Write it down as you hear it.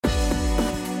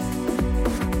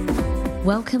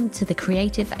Welcome to the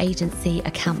Creative Agency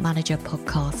Account Manager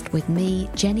podcast with me,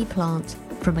 Jenny Plant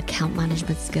from Account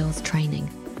Management Skills Training.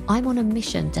 I'm on a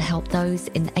mission to help those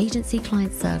in agency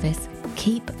client service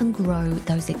keep and grow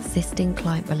those existing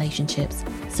client relationships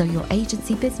so your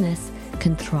agency business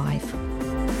can thrive.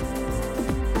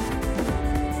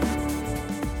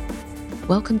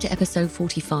 Welcome to episode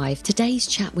 45. Today's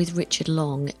chat with Richard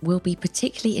Long will be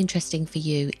particularly interesting for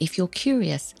you if you're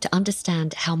curious to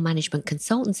understand how management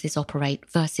consultancies operate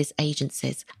versus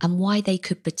agencies and why they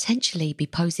could potentially be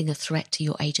posing a threat to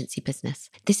your agency business.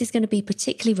 This is going to be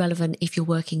particularly relevant if you're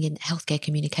working in healthcare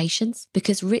communications,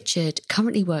 because Richard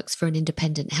currently works for an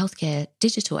independent healthcare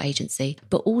digital agency,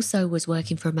 but also was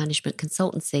working for a management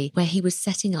consultancy where he was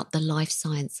setting up the life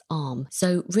science arm.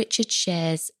 So Richard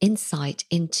shares insight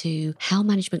into how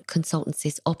management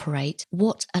consultancies operate,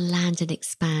 what a land and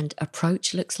expand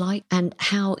approach looks like, and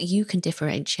how you can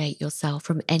differentiate yourself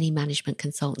from any management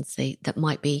consultancy that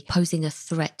might be posing a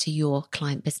threat to your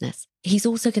client business. He's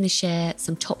also going to share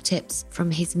some top tips from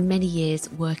his many years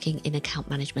working in account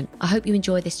management. I hope you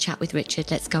enjoy this chat with Richard.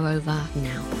 Let's go over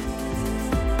now.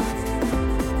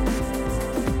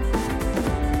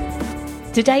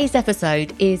 Today's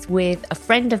episode is with a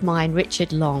friend of mine,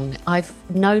 Richard Long. I've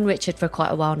known Richard for quite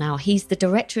a while now. He's the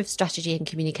Director of Strategy and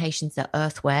Communications at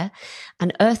Earthware,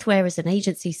 and Earthware is an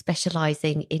agency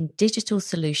specialising in digital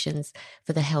solutions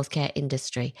for the healthcare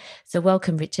industry. So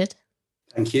welcome, Richard.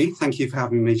 Thank you. Thank you for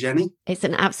having me, Jenny. It's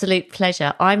an absolute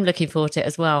pleasure. I'm looking forward to it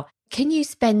as well. Can you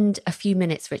spend a few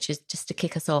minutes, Richard, just to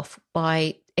kick us off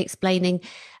by explaining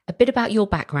a bit about your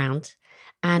background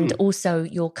and also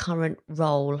your current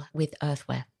role with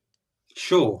Earthware?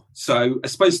 Sure. So I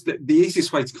suppose the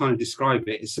easiest way to kind of describe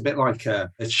it is a bit like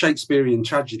a Shakespearean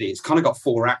tragedy. It's kind of got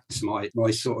four acts, my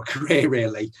sort of career,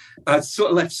 really. I sort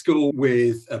of left school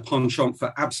with a penchant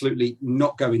for absolutely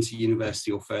not going to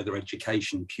university or further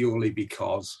education, purely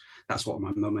because that's what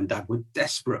my mum and dad were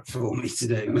desperate for me to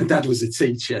do. My dad was a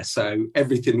teacher, so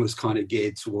everything was kind of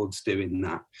geared towards doing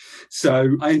that.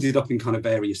 So I ended up in kind of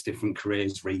various different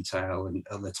careers, retail and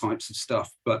other types of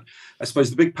stuff. But I suppose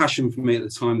the big passion for me at the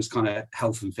time was kind of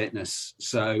health and fitness.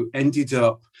 So ended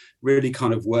up really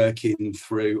kind of working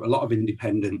through a lot of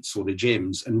independent sort of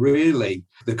gyms. And really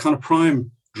the kind of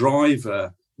prime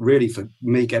driver really for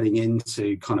me getting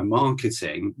into kind of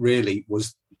marketing really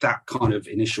was that kind of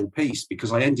initial piece,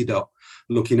 because I ended up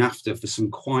looking after for some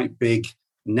quite big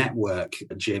network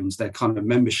gyms, their kind of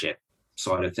membership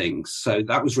side of things. So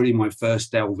that was really my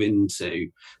first delve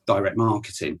into direct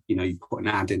marketing. You know, you put an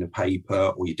ad in a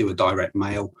paper or you do a direct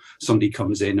mail, somebody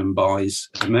comes in and buys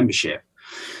a membership.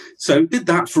 So did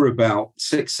that for about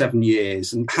 6-7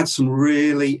 years and had some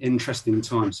really interesting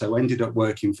times. So ended up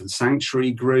working for the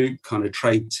Sanctuary Group, kind of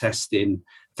trade testing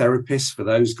therapists for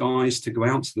those guys to go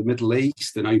out to the Middle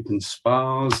East and open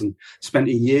spas, and spent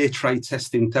a year trade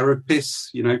testing therapists,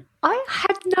 you know. I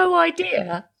had no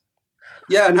idea.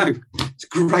 Yeah, no, it's a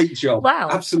great job. Wow.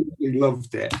 Absolutely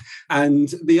loved it.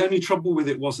 And the only trouble with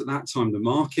it was at that time, the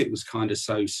market was kind of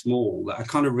so small that I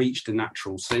kind of reached a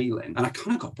natural ceiling. And I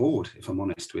kind of got bored, if I'm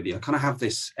honest with you. I kind of have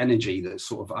this energy that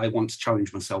sort of, I want to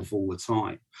challenge myself all the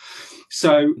time.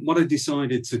 So what I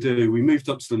decided to do, we moved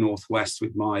up to the Northwest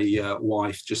with my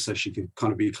wife, just so she could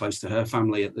kind of be close to her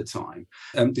family at the time.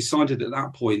 Decided at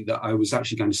that point that I was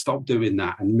actually going to stop doing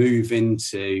that and move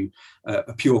into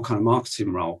a pure kind of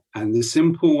marketing role. And the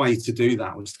simple way to do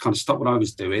that was to kind of stop what I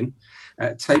was doing,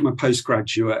 take my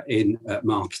postgraduate in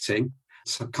marketing.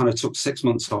 So kind of took 6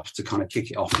 months off to kind of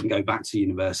kick it off and go back to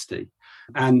university.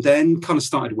 And then kind of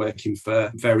started working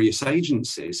for various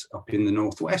agencies up in the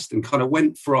Northwest, and kind of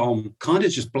went from kind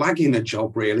of just blagging a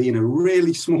job really in a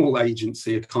really small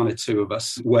agency, kind of two of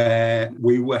us, where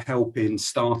we were helping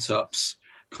startups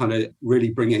kind of really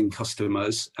bring in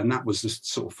customers. And that was the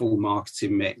sort of full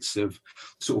marketing mix of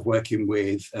sort of working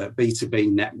with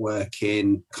B2B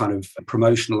networking, kind of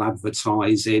promotional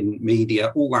advertising,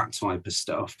 media, all that type of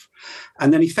stuff.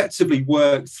 And then effectively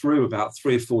worked through about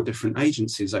 3 or 4 different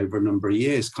agencies over a number of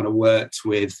years, kind of worked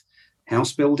with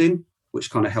house building, which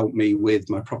kind of helped me with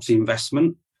my property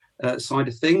investment side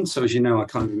of things. So as you know, I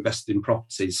kind of invested in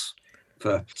properties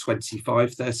for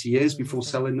 25, 30 years before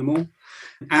selling them all.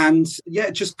 And yeah,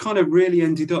 just kind of really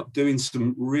ended up doing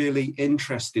some really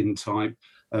interesting type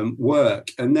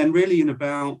work. And then really in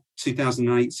about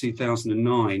 2008,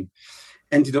 2009,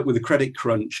 ended up with a credit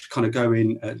crunch, kind of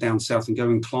going down south and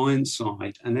going client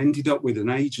side, and ended up with an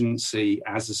agency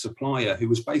as a supplier who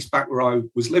was based back where I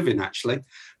was living, actually,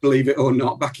 believe it or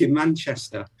not, back in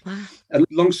Manchester. Wow. And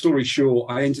long story short,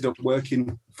 I ended up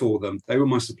working for them. They were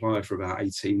my supplier for about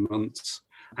 18 months.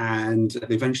 And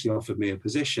they eventually offered me a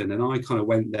position, and I kind of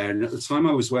went there. And at the time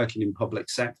I was working in public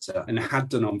sector and had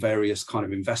done on various kind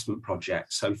of investment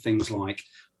projects. So things like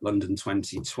London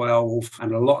 2012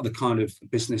 and a lot of the kind of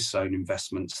business zone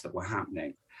investments that were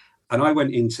happening. And I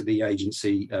went into the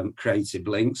agency Creative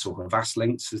Links, or Vast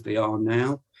Links as they are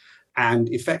now, and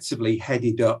effectively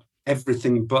headed up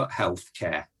everything but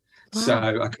healthcare. Wow. So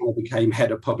I kind of became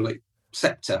head of public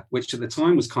sector, which at the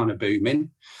time was kind of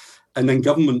booming. And then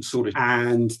government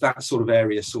and that sort of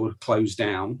area sort of closed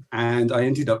down. And I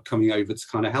ended up coming over to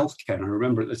kind of healthcare. And I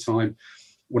remember at the time,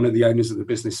 one of the owners of the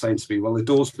business saying to me, well, the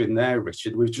door's been there,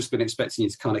 Richard. We've just been expecting you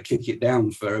to kind of kick it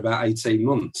down for about 18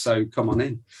 months. So come on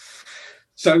in.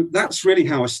 So that's really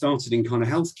how I started in kind of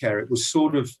healthcare. It was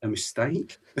sort of a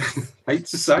mistake, hate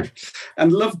to say,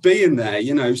 and loved being there.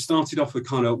 You know, started off with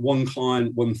kind of one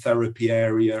client, one therapy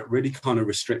area, really kind of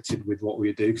restricted with what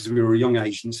we do because we were a young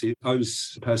agency. I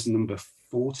was person number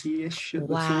 40-ish at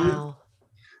the time.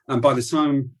 And by the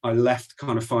time I left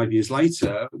kind of 5 years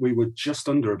later, we were just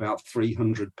under about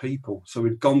 300 people. So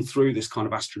we'd gone through this kind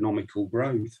of astronomical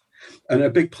growth. And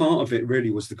a big part of it really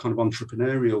was the kind of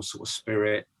entrepreneurial sort of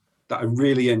spirit that I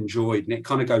really enjoyed. And it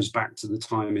kind of goes back to the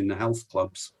time in the health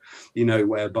clubs, you know,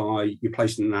 whereby you're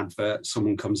placing an advert,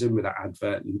 someone comes in with that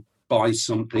advert and buys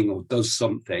something or does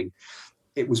something.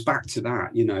 It was back to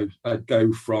that, you know. I'd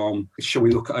go from, shall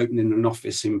we look at opening an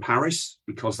office in Paris,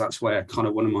 because that's where kind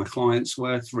of one of my clients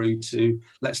were, through to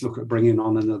let's look at bringing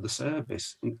on another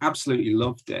service, and absolutely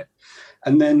loved it.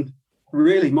 And then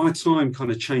really my time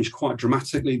kind of changed quite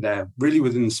dramatically there, really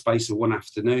within the space of one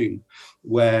afternoon,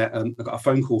 where I got a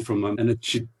phone call from her, and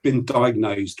she'd been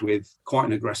diagnosed with quite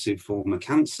an aggressive form of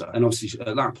cancer. And obviously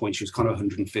at that point, she was kind of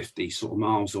 150 sort of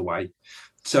miles away.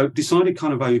 So decided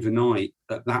kind of overnight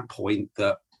at that point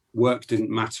that work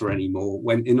didn't matter anymore.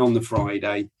 Went in on the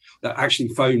Friday, actually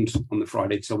phoned on the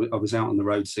Friday because I was out on the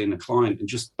road seeing a client, and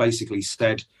just basically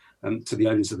said, to the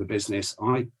owners of the business,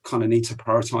 I kind of need to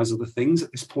prioritise other things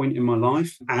at this point in my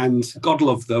life. And God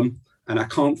love them, and I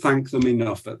can't thank them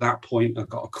enough. At that point, I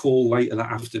got a call later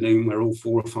that afternoon where all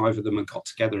 4 or 5 of them had got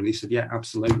together, and he said, yeah,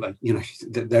 absolutely. You know,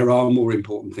 there are more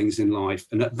important things in life.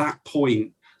 And at that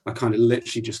point, I kind of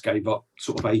literally just gave up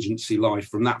sort of agency life.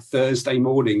 From that Thursday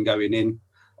morning going in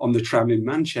on the tram in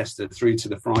Manchester through to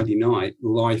the Friday night,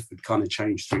 life had kind of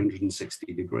changed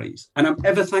 360 degrees. And I'm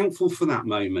ever thankful for that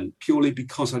moment, purely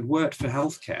because I'd worked for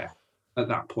healthcare at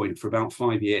that point for about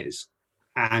 5 years,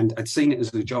 and I'd seen it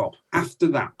as a job. After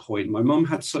that point, my mum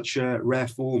had such a rare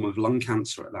form of lung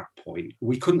cancer at that point.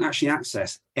 We couldn't actually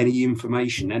access any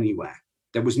information anywhere.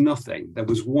 There was nothing. There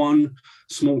was one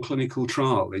small clinical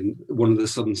trial in one of the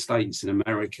southern states in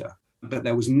America, but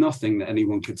there was nothing that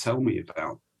anyone could tell me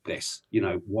about this, you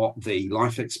know, what the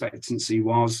life expectancy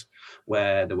was,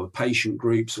 where there were patient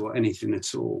groups or anything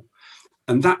at all.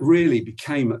 And that really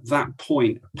became at that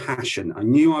point a passion. I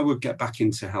knew I would get back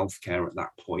into healthcare at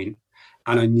that point,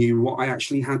 and I knew what I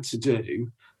actually had to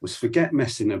do was forget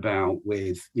messing about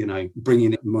with, you know,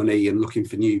 bringing in money and looking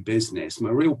for new business.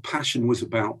 My real passion was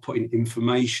about putting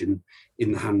information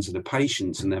in the hands of the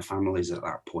patients and their families at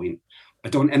that point. I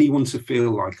don't want anyone to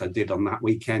feel like I did on that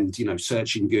weekend, you know,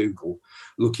 searching Google,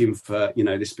 looking for, you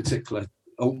know, this particular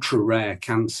ultra rare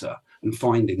cancer and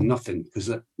finding nothing, because,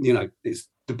 you know, it's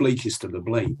the bleakest of the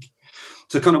bleak.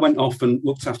 So I kind of went off and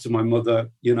looked after my mother,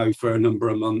 you know, for a number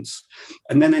of months,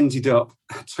 and then ended up,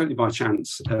 totally by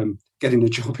chance, getting a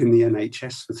job in the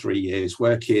NHS for 3 years,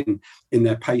 working in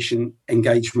their patient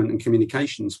engagement and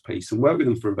communications piece, and worked with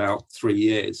them for about 3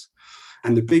 years.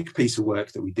 And the big piece of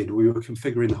work that we did, we were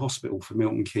configuring the hospital for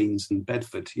Milton Keynes and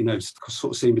Bedford, you know,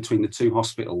 sort of seeing between the two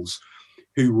hospitals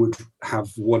who would have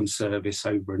one service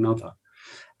over another.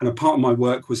 And a part of my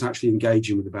work was actually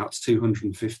engaging with about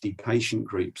 250 patient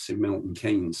groups in Milton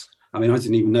Keynes. I mean, I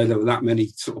didn't even know there were that many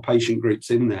sort of patient groups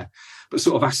in there, but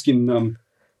sort of asking them,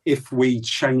 if we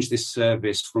change this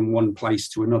service from one place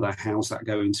to another, how's that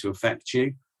going to affect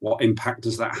you? What impact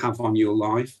does that have on your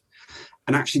life?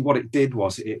 And actually what it did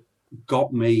was it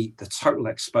got me the total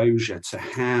exposure to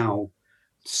how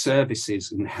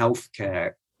services and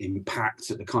healthcare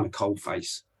impact at the kind of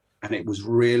coalface. And it was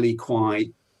really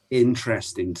quite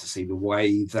interesting to see the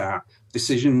way that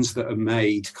decisions that are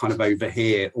made kind of over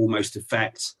here almost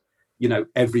affect, you know,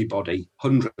 everybody,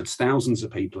 hundreds, thousands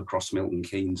of people across Milton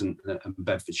Keynes and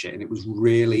Bedfordshire. And it was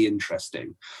really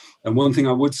interesting. And one thing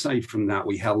I would say from that,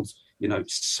 we held, you know,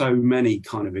 so many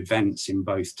kind of events in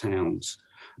both towns.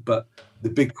 But the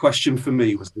big question for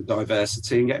me was the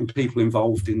diversity and getting people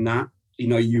involved in that.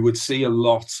 you would see a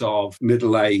lot of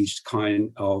middle-aged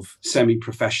kind of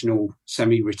semi-professional,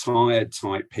 semi-retired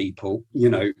type people.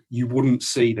 You wouldn't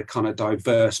see the kind of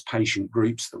diverse patient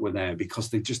groups that were there because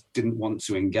they just didn't want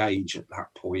to engage at that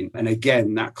point. And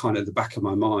again, that kind of the back of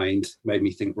my mind made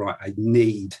me think, right, I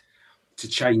need to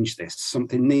change this.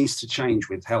 Something needs to change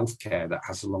with healthcare that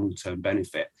has a long-term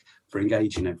benefit for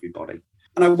engaging everybody.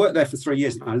 And I worked there for 3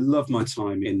 years, and I love my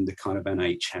time in the kind of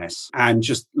NHS. And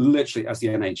just literally, as the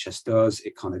NHS does,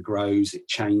 it kind of grows, it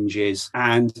changes.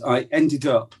 And I ended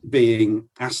up being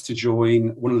asked to join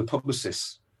one of the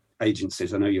publicists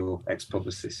agencies. I know you're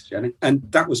ex-publicist, Jenny. And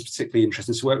that was particularly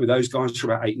interesting. So I worked with those guys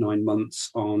for about 8-9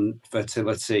 months on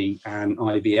fertility and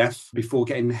IVF before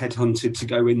getting headhunted to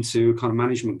go into a kind of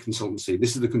management consultancy.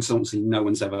 This is the consultancy no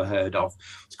one's ever heard of.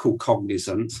 It's called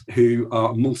Cognizant, who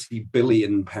are a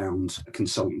multi-billion pound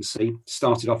consultancy.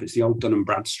 Started off, it's the old Dun &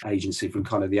 Bradstreet agency from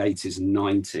kind of the 80s and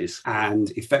 90s. And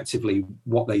effectively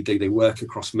what they do, they work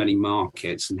across many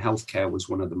markets, and healthcare was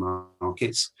one of the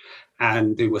markets.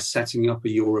 And they were setting up a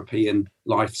European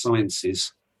life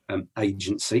sciences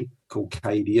agency called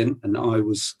Cadian. And I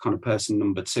was kind of person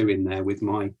number 2 in there with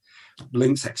my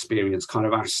links experience, kind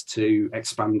of asked to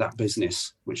expand that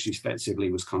business, which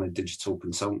effectively was kind of digital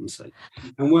consultancy.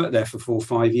 And worked there for 4 or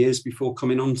 5 years before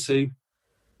coming on to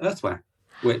Earthware,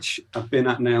 which I've been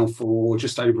at now for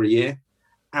just over a year.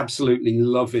 Absolutely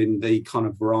loving the kind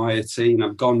of variety. And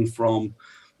I've gone from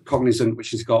Cognizant,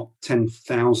 which has got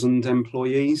 10,000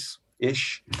 employees,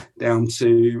 down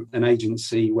to an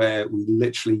agency where we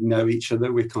literally know each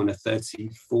other. We're kind of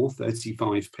 34,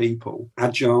 35 people.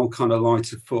 Agile, kind of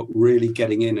lighter foot, really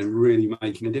getting in and really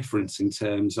making a difference in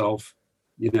terms of,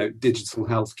 digital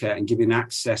healthcare and giving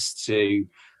access to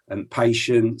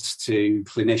patients, to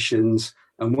clinicians,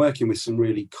 and working with some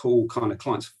really cool kind of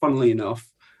clients. Funnily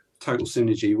enough, total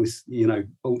synergy with,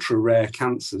 ultra rare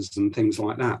cancers and things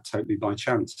like that, totally by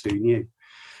chance, who knew?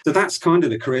 So that's kind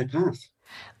of the career path.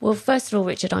 Well, first of all,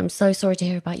 Richard, I'm so sorry to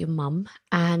hear about your mum.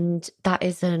 And that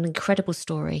is an incredible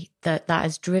story that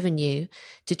has driven you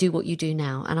to do what you do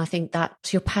now. And I think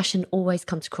that your passion always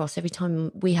comes across every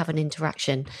time we have an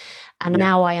interaction. And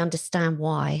now I understand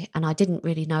why. And I didn't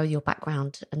really know your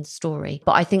background and story,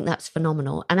 but I think that's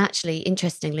phenomenal. And actually,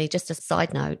 interestingly, just a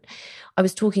side note, I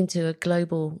was talking to a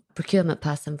global procurement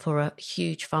person for a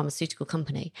huge pharmaceutical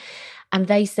company. And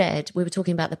they said, we were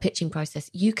talking about the pitching process.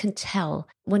 You can tell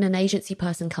when an agency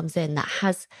person comes in that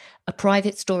has a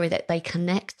private story that they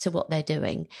connect to what they're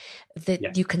doing,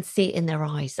 that you can see it in their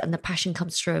eyes and the passion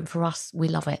comes through. And for us, we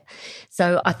love it.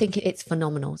 So I think it's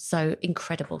phenomenal. So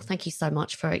incredible. Thank you so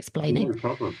much for explaining. No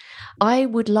problem. I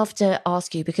would love to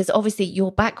ask you, because obviously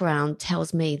your background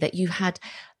tells me that you had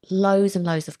loads and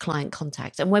loads of client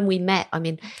contact. And when we met, I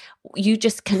mean, you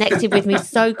just connected with me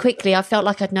so quickly. I felt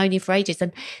like I'd known you for ages.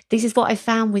 And this is what I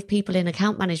found with people in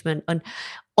account management and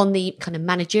on the kind of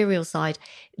managerial side,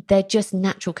 they're just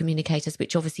natural communicators,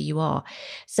 which obviously you are.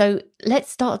 So let's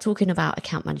start talking about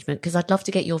account management, because I'd love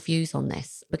to get your views on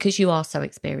this, because you are so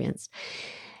experienced.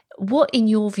 What, in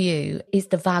your view, is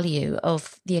the value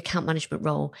of the account management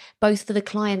role, both for the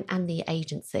client and the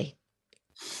agency?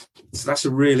 So that's a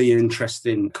really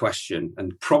interesting question,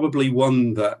 and probably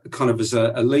one that kind of as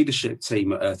a leadership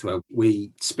team at Earthware,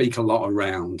 we speak a lot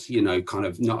around, kind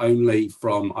of not only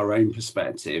from our own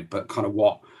perspective, but kind of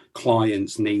what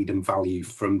clients need and value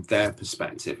from their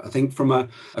perspective. I think from a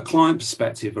client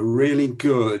perspective, a really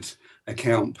good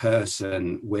account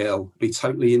person will be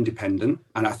totally independent.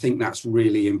 And I think that's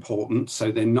really important.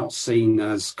 So they're not seen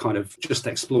as kind of just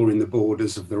exploring the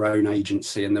borders of their own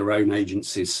agency and their own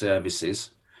agency's services.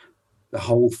 The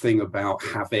whole thing about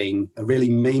having a really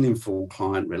meaningful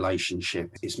client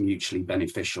relationship is mutually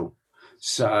beneficial.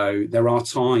 So there are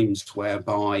times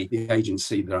whereby the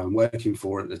agency that I'm working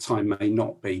for at the time may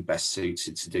not be best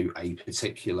suited to do a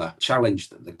particular challenge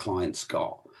that the client's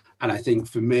got. And I think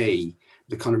for me,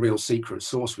 the kind of real secret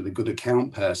sauce with a good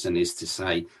account person is to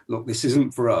say, look, this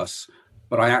isn't for us,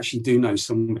 but I actually do know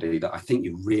somebody that I think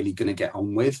you're really going to get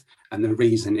on with. And the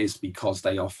reason is because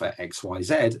they offer X, Y,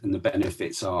 Z and the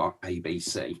benefits are A, B,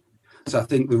 C. So I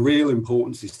think the real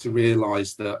importance is to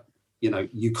realize that,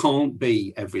 you can't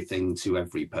be everything to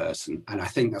every person. And I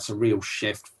think that's a real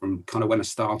shift from kind of when I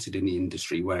started in the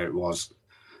industry, where it was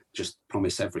just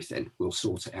promise everything, we'll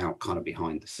sort it out kind of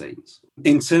behind the scenes.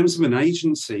 In terms of an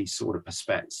agency sort of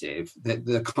perspective,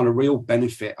 the kind of real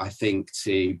benefit, I think,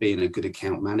 to being a good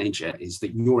account manager is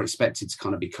that you're expected to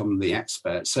kind of become the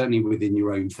expert, certainly within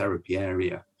your own therapy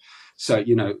area. So,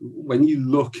 when you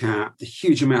look at the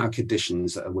huge amount of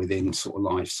conditions that are within sort of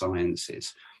life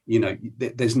sciences,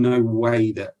 There's no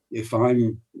way that if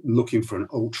I'm looking for an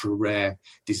ultra rare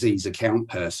disease account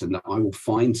person, that I will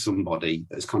find somebody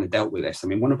that's kind of dealt with this. I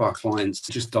mean, one of our clients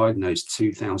just diagnosed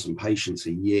 2,000 patients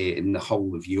a year in the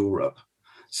whole of Europe.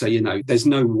 So, there's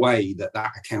no way that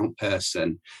account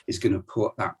person is going to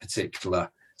put that particular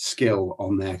skill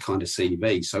on their kind of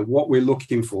CV. So what we're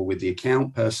looking for with the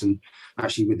account person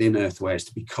actually within Earthware is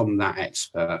to become that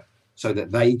expert so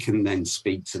that they can then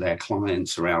speak to their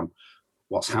clients around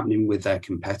what's happening with their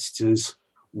competitors,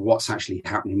 what's actually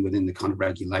happening within the kind of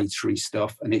regulatory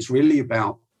stuff. And it's really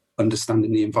about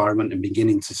understanding the environment and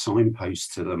beginning to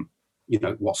signpost to them,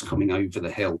 what's coming over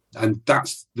the hill. And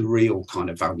that's the real kind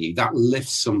of value. That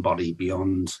lifts somebody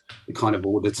beyond the kind of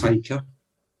order taker,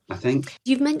 I think.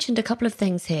 You've mentioned a couple of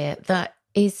things here that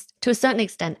is to a certain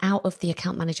extent out of the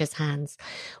account manager's hands.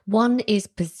 One is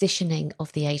positioning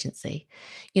of the agency.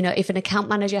 If an account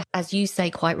manager, as you say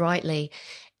quite rightly,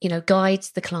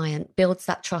 guides the client, builds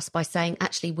that trust by saying,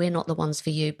 actually, we're not the ones for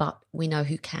you, but we know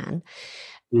who can.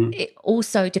 It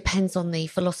also depends on the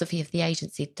philosophy of the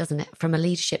agency, doesn't it? From a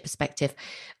leadership perspective,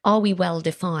 are we well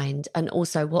defined? And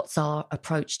also, what's our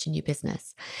approach to new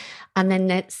business? And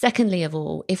then secondly of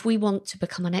all, if we want to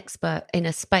become an expert in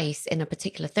a space, in a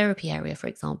particular therapy area, for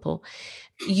example,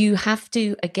 you have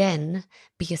to, again,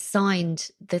 be assigned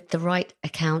the right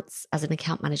accounts as an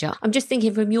account manager. I'm just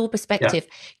thinking from your perspective,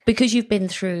 because you've been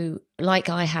through, like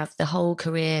I have, the whole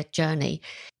career journey.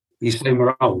 You say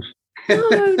we're old.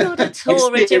 No, not at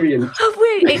all, Experience.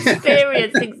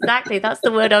 Experience, exactly. That's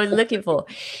the word I was looking for.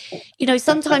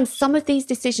 Sometimes some of these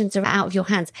decisions are out of your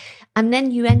hands, and then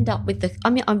you end up with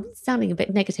I'm sounding a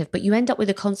bit negative, but you end up with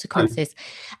the consequences.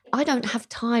 I don't have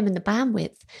time and the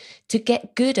bandwidth to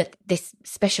get good at this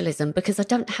specialism because I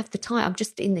don't have the time. I'm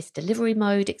just in this delivery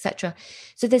mode, etc.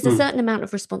 So there's a certain amount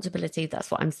of responsibility. That's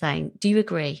what I'm saying. Do you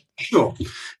agree? Sure.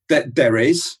 There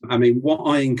is. I mean, what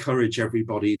I encourage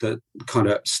everybody that kind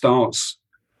of starts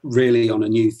really on a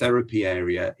new therapy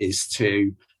area is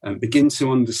to begin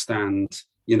to understand,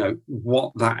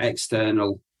 what that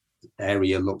external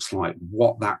area looks like,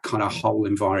 what that kind of whole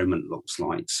environment looks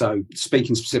like. So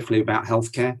speaking specifically about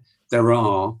healthcare, there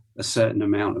are a certain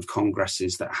amount of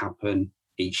congresses that happen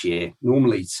each year,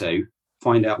 normally to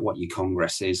find out what your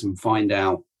congress is and find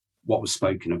out what was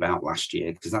spoken about last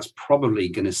year, because that's probably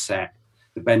going to set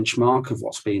the benchmark of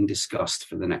what's being discussed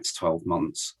for the next 12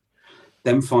 months.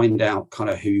 Then find out kind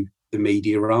of who the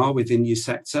media are within your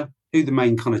sector, who the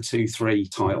main kind of 2-3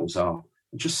 titles are.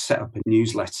 Just set up a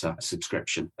newsletter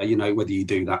subscription, whether you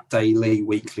do that daily,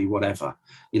 weekly, whatever.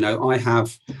 I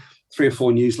have 3 or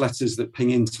 4 newsletters that ping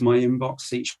into my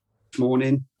inbox each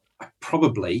morning. I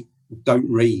probably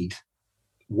don't read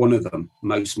one of them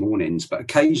most mornings, but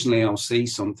occasionally I'll see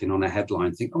something on a headline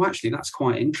and think, oh, actually, that's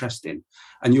quite interesting.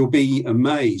 And you'll be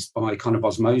amazed by kind of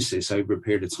osmosis over a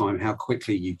period of time, how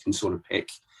quickly you can sort of pick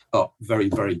up very,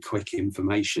 very quick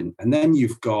information. And then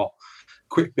you've got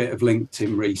quick bit of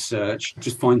LinkedIn research,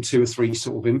 just find 2 or 3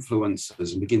 sort of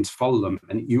influencers and begin to follow them.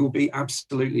 And you will be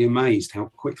absolutely amazed how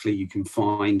quickly you can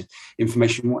find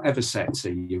information, whatever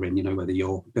sector you're in, whether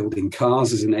you're building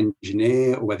cars as an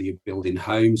engineer or whether you're building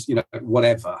homes,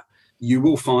 whatever. You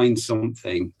will find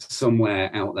something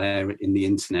somewhere out there in the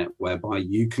internet whereby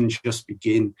you can just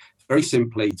begin very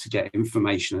simply to get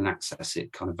information and access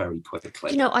it kind of very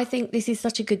quickly. I think this is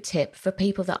such a good tip for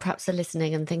people that perhaps are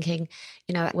listening and thinking,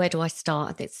 where do I start?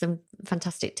 I think it's some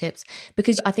fantastic tips,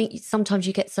 because I think sometimes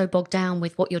you get so bogged down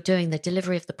with what you're doing, the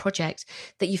delivery of the project,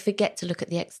 that you forget to look at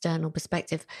the external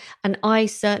perspective. And I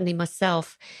certainly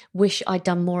myself wish I'd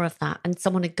done more of that, and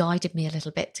someone had guided me a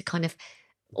little bit to kind of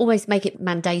always make it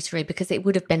mandatory, because it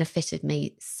would have benefited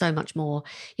me so much more.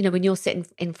 When you're sitting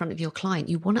in front of your client,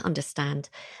 you want to understand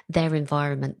their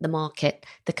environment, the market,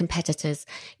 the competitors,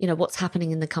 what's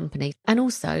happening in the company. And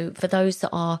also for those that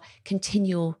are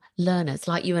continual learners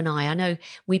like you and I know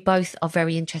we both are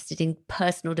very interested in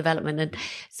personal development. And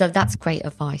so that's great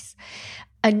advice.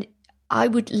 And I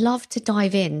would love to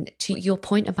dive in to your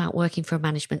point about working for a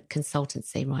management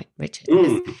consultancy, right, Richard?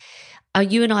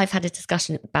 You and I have had a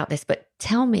discussion about this, but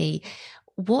tell me,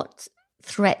 what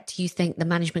threat do you think the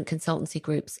management consultancy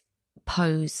groups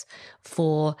pose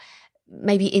for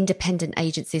maybe independent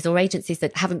agencies or agencies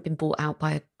that haven't been bought out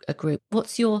by a group?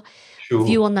 What's your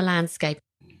view on the landscape?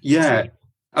 Yeah.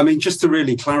 I mean, just to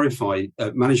really clarify,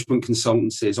 management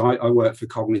consultancies, I work for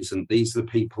Cognizant. These are the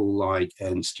people like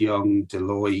Ernst Young,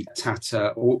 Deloitte,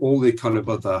 Tata, all the kind of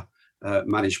other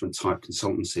management type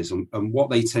consultancies. And what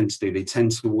they tend to do, they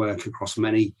tend to work across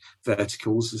many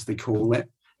verticals, as they call it.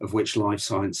 of which life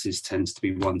sciences tends to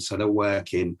be one. So they'll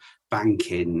work in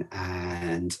banking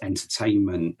and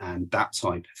entertainment and that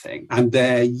type of thing. And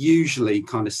they're usually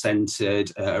kind of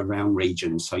centered around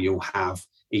regions. So you'll have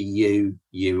EU,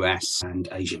 US, and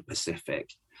Asia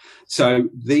Pacific. So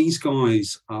these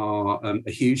guys are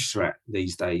a huge threat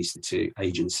these days to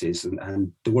agencies.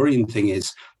 And the worrying thing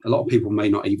is a lot of people may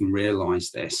not even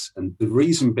realise this. And the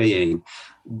reason being,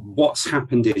 what's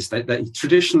happened is that they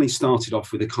traditionally started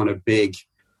off with a kind of big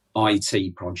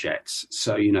IT projects.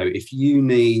 So, if you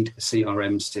need a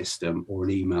CRM system or an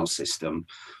email system,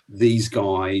 these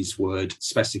guys would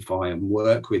specify and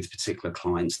work with particular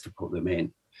clients to put them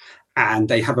in. And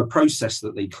they have a process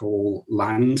that they call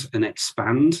land and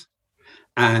expand.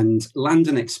 And land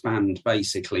and expand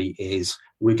basically is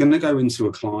we're going to go into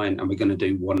a client and we're going to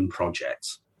do one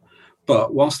project.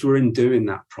 But whilst we're in doing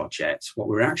that project, what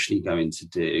we're actually going to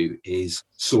do is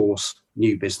source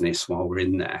new business while we're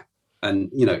in there.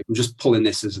 And, I'm just pulling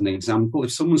this as an example.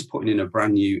 If someone's putting in a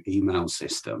brand new email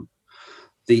system,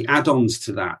 the add-ons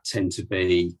to that tend to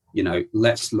be,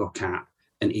 let's look at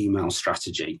an email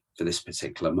strategy for this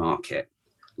particular market.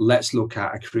 Let's look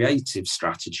at a creative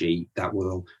strategy that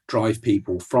will drive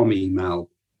people from email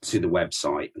to the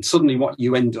website. And suddenly what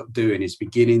you end up doing is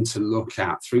beginning to look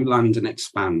at, through land and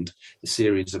expand, a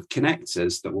series of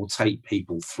connectors that will take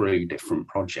people through different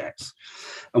projects.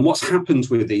 And what's happened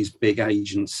with these big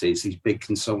agencies, these big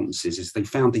consultancies, is they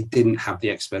found they didn't have the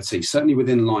expertise, certainly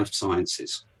within life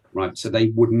sciences. Right. So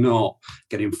they would not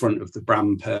get in front of the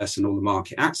brand person or the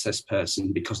market access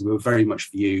person because they were very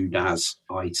much viewed as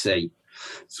IT.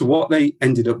 So what they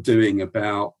ended up doing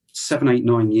about 7, 8,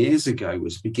 9 years ago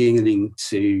was beginning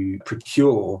to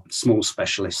procure small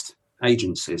specialist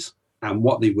agencies. And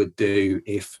what they would do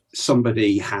if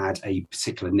somebody had a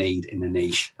particular need in a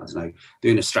niche, I don't know,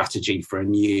 doing a strategy for a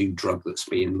new drug that's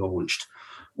being launched,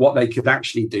 what they could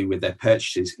actually do with their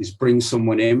purchases is bring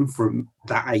someone in from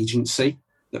that agency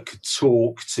that could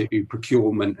talk to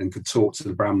procurement and could talk to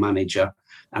the brand manager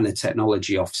and the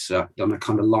technology officer on a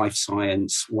kind of life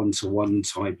science one-to-one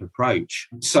type approach.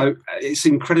 So it's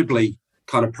incredibly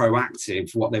kind of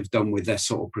proactive what they've done with their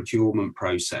sort of procurement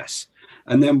process.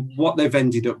 And then what they've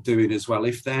ended up doing as well,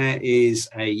 if there is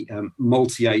a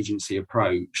multi-agency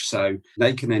approach, so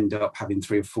they can end up having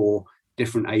 3 or 4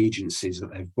 different agencies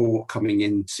that they've bought coming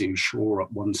in to shore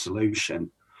up one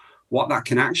solution. What that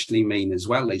can actually mean as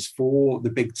well is for the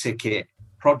big ticket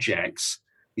projects,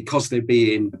 because they're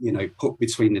being, put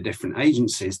between the different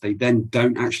agencies, they then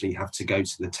don't actually have to go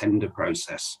to the tender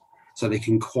process. So they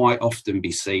can quite often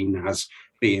be seen as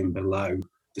being below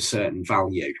the certain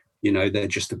value. They're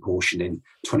just apportioning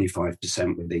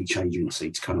 25% with each agency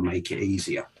to kind of make it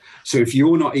easier. So if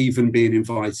you're not even being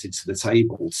invited to the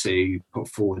table to put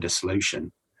forward a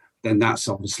solution, then that's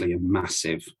obviously a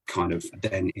massive kind of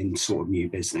then in sort of new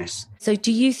business. So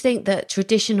do you think that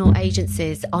traditional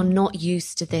agencies are not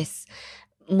used to this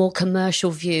more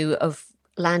commercial view of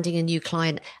landing a new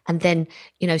client and then,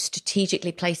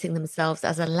 strategically placing themselves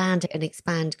as a land and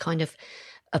expand kind of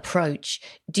approach?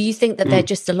 Do you think that they're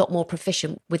just a lot more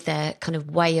proficient with their kind of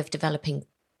way of developing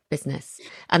business?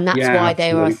 And that's why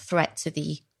they are a threat to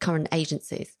the current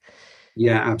agencies?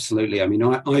 Yeah, absolutely. I mean,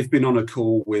 I've been on a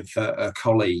call with a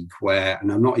colleague and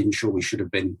I'm not even sure we should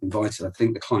have been invited. I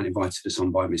think the client invited us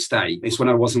on by mistake. It's when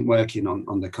I wasn't working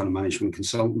on the kind of management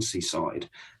consultancy side.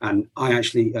 And I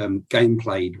actually game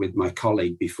played with my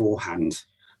colleague beforehand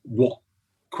what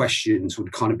questions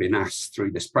would kind of been asked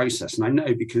through this process. And I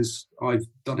know because I've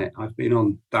done it, I've been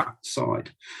on that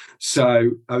side.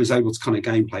 So I was able to kind of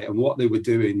gameplay. And what they were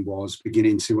doing was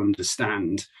beginning to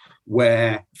understand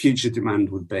where future demand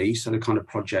would be. So the kind of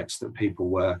projects that people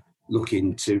were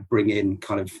looking to bring in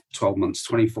kind of 12 months,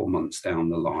 24 months down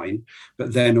the line,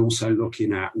 but then also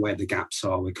looking at where the gaps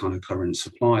are with kind of current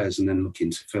suppliers and then looking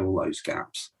to fill those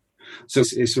gaps. So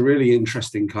it's a really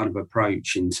interesting kind of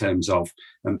approach in terms of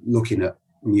looking at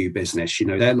new business.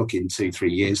 They're looking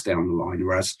 2-3 years down the line,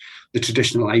 whereas the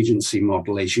traditional agency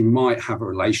model is you might have a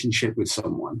relationship with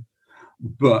someone,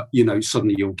 but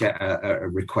suddenly you'll get a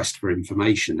request for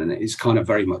information, and it's kind of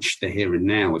very much the here and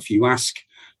now. If you ask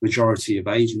majority of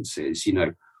agencies,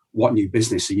 what new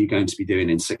business are you going to be doing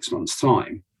in 6 months'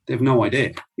 time? They have no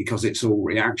idea because it's all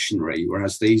reactionary,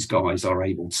 whereas these guys are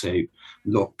able to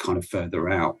look kind of further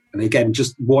out. And again,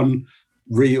 just one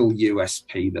real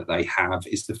USP that they have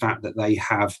is the fact that they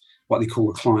have what they call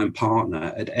a client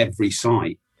partner at every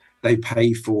site. They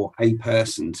pay for a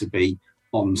person to be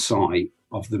on site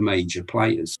of the major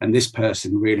players. And this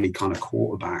person really kind of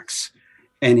quarterbacks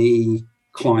any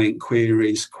client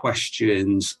queries,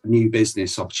 questions, new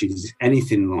business opportunities,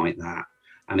 anything like that.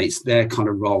 And it's their kind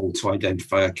of role to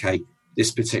identify, okay,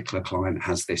 this particular client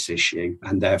has this issue,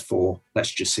 and therefore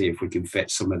let's just see if we can fit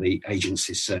some of the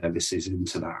agency services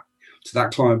into that. So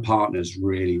that client partner is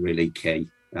really, really key,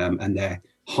 and they're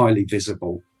highly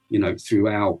visible,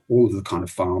 throughout all of the kind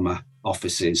of pharma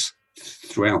offices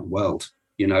throughout the world,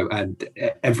 and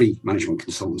every management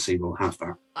consultancy will have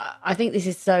that. I think this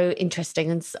is so interesting,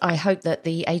 and I hope that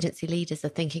the agency leaders are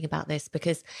thinking about this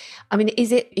because,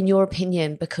 is it, in your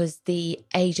opinion, because the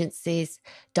agencies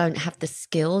don't have the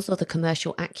skills or the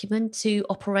commercial acumen to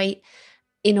operate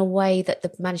in a way that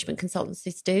the management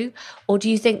consultancies do? Or do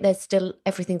you think there's still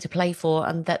everything to play for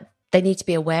and that they need to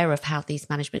be aware of how these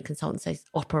management consultancies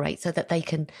operate so that they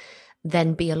can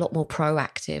then be a lot more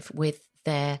proactive with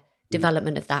their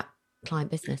development of that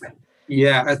client business?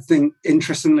 Yeah, I think,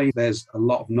 interestingly, there's a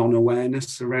lot of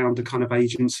non-awareness around the kind of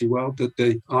agency world. That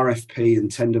the RFP and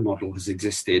tender model has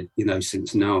existed,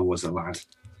 since Noah was a lad.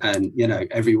 And,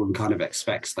 everyone kind of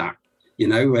expects that.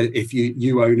 If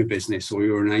you own a business or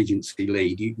you're an agency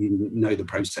lead, you know the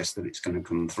process that it's going to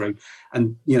come through.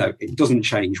 And, it doesn't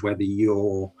change whether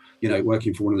you're,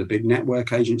 working for one of the big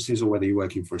network agencies or whether you're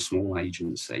working for a small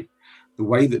agency. The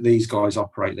way that these guys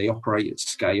operate, they operate at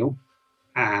scale.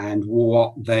 And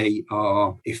what they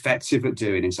are effective at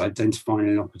doing is identifying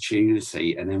an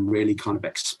opportunity and then really kind of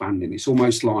expanding. It's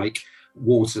almost like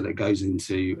water that goes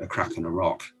into a crack in a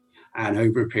rock. And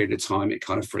over a period of time, it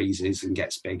kind of freezes and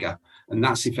gets bigger. And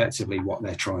that's effectively what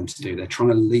they're trying to do. They're trying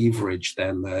to leverage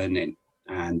their learning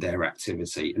and their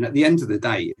activity. And at the end of the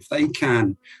day, if they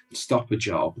can stop a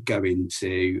job, go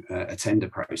into a tender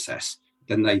process,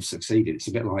 then they've succeeded. It's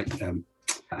a bit like,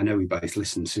 I know we both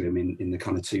listened to him in the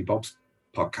kind of Two Bobs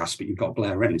podcast, but you've got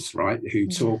Blair Ennis, right, who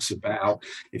talks about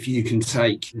if you can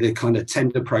take the kind of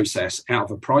tender process out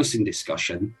of a pricing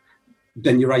discussion,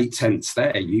 then you're 8/10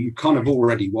 there. You kind of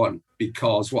already won,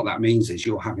 because what that means is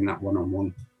you're having that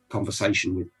one-on-one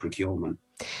conversation with procurement.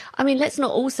 Let's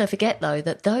not also forget, though,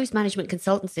 that those management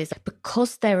consultancies,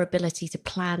 because their ability to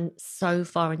plan so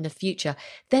far in the future,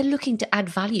 they're looking to add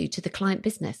value to the client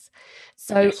business.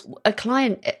 So yes. A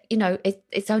client,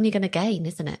 it's only going to gain,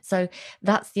 isn't it? So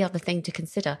that's the other thing to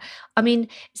consider.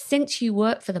 Since you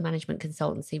work for the management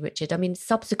consultancy, Richard,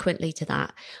 subsequently to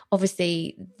that,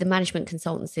 obviously the management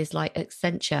consultancies like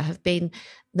Accenture have been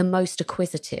the most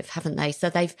acquisitive, haven't they? So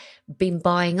they've been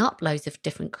buying up loads of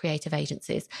different creative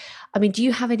agencies. Do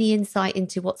you have any insight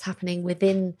into what's happening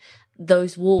within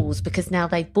those walls? Because now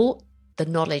they've bought the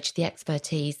knowledge, the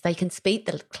expertise, they can speak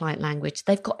the client language.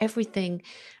 They've got everything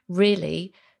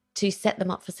really to set them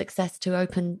up for success, to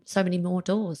open so many more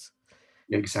doors.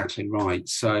 Exactly right.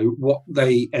 So what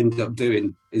they end up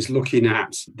doing is looking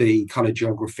at the kind of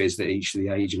geographies that each of the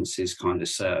agencies kind of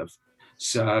serve.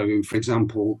 So, for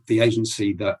example, the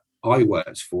agency that I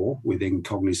worked for within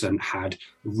Cognizant had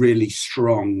a really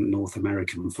strong North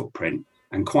American footprint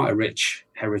and quite a rich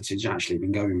heritage, actually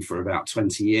been going for about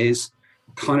 20 years,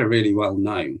 kind of really well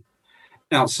known.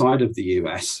 Outside of the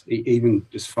US, even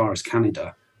as far as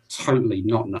Canada, totally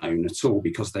not known at all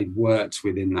because they worked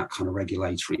within that kind of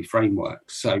regulatory framework.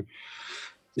 So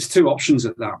there's two options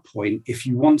at that point. If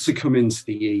you want to come into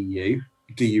the EU,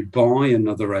 do you buy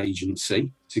another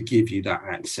agency to give you that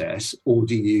access, or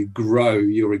do you grow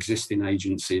your existing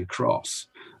agency across?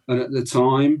 And at the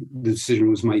time, the decision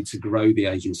was made to grow the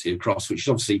agency across, which is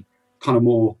obviously kind of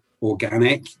more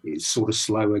organic. It's sort of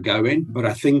slower going. But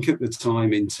I think at the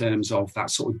time, in terms of that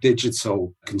sort of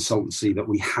digital consultancy that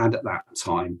we had at that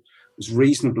time, was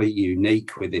reasonably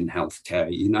unique within healthcare.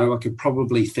 I could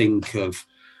probably think of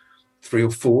 3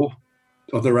 or 4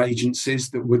 other agencies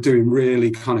that were doing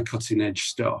really kind of cutting edge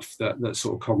stuff that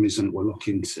sort of Cognizant were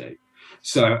looking to.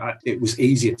 So it was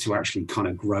easier to actually kind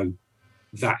of grow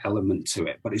that element to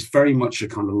it. But it's very much a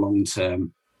kind of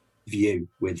long-term view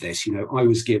with this. I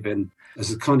was given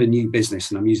as a kind of new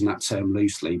business, and I'm using that term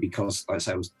loosely because, like I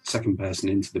say, I was the second person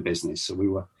into the business. So we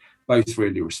were both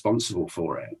really responsible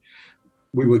for it.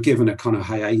 We were given a kind of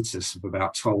hiatus of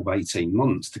about 12, 18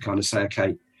 months to kind of say,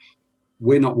 okay,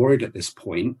 we're not worried at this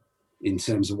point in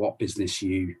terms of what business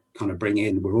you kind of bring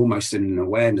in. We're almost in an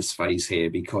awareness phase here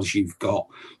because you've got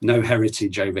no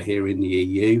heritage over here in the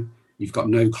EU. You've got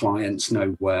no clients,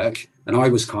 no work. And I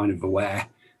was kind of aware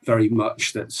very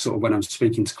much that sort of when I'm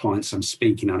speaking to clients, I'm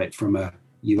speaking at it from a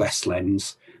US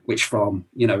lens, which from,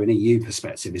 an EU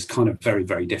perspective is kind of very,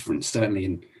 very different, certainly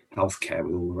in healthcare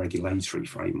with all the regulatory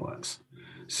frameworks.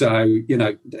 So,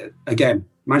 again,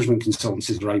 management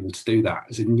consultancies are able to do that.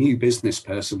 As a new business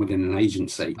person within an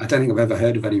agency, I don't think I've ever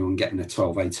heard of anyone getting a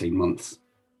 12, 18 month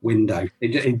window.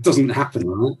 It doesn't happen,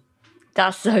 right?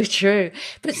 That's so true.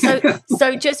 But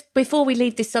so just before we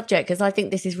leave this subject, because I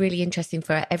think this is really interesting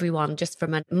for everyone, just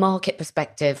from a market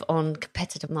perspective, on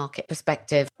competitive market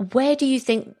perspective, where do you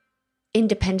think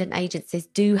independent agencies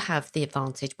do have the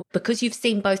advantage? Because you've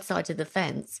seen both sides of the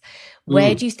fence,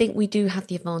 where do you think we do have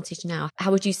the advantage now?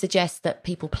 How would you suggest that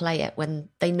people play it when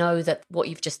they know that what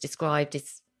you've just described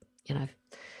is, you know?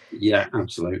 Yeah,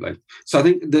 absolutely. So I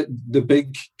think that the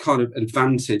big kind of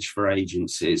advantage for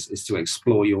agencies is to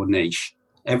explore your niche.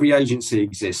 Every agency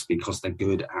exists because they're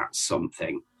good at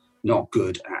something, not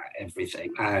good at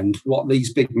everything. And what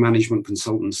these big management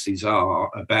consultancies are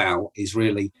about is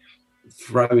really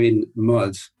throwing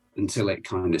mud until it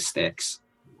kind of sticks.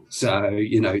 So,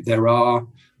 there are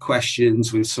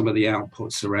questions with some of the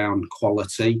outputs around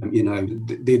quality.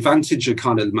 The advantage of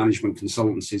kind of the management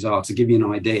consultancies are, to give you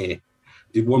an idea,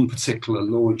 did one particular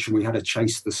launch and we had a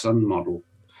chase the sun model.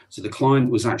 So the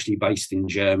client was actually based in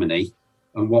Germany.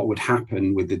 And what would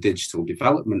happen with the digital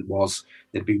development was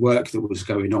there'd be work that was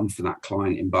going on for that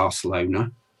client in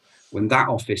Barcelona. When that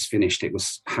office finished, it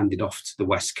was handed off to the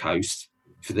West Coast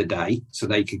for the day so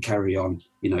they could carry on,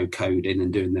 coding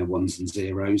and doing their ones and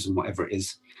zeros and whatever it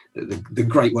is, the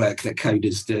great work that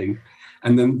coders do.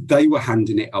 And then they were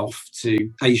handing it off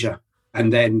to Asia.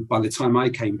 And then by the time I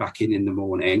came back in the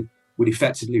morning, we'd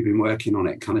effectively been working on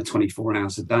it kind of 24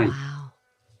 hours a day. Wow.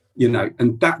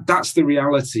 And that's the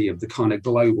reality of the kind of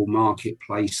global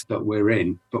marketplace that we're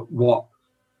in. But what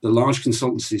the large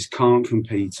consultancies can't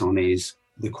compete on is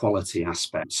the quality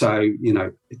aspect. So,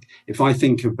 if I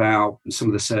think about some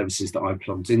of the services that I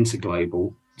plugged into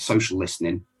global, social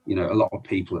listening, a lot of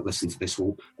people that listen to this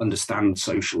will understand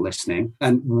social listening.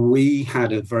 And we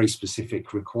had a very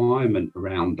specific requirement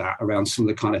around that, around some of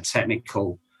the kind of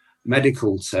technical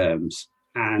medical terms.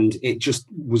 And it just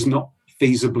was not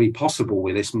feasibly possible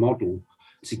with this model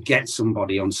to get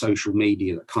somebody on social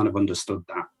media that kind of understood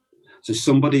that. So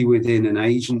somebody within an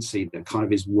agency that kind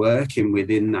of is working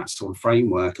within that sort of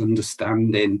framework,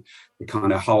 understanding the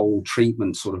kind of whole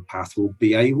treatment sort of path, will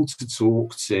be able to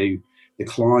talk to the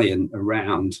client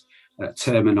around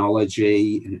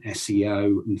terminology and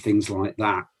SEO and things like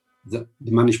that the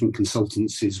management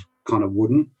consultancies kind of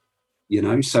wouldn't.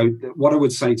 So what I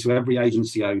would say to every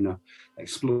agency owner,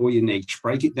 explore your niche,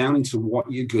 break it down into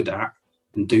what you're good at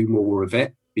and do more of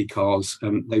it, because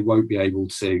they won't be able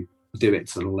to do it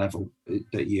to the level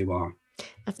that you are.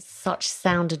 That's such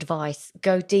sound advice.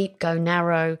 Go deep, go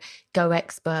narrow, go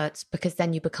expert, because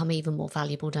then you become even more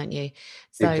valuable, don't you?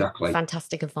 So exactly.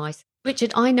 Fantastic advice.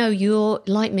 Richard, I know you're,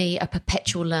 like me, a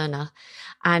perpetual learner.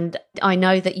 And I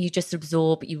know that you just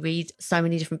absorb, you read so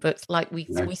many different books, like we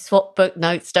swap book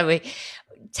notes, don't we?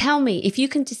 Tell me, if you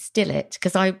can distill it,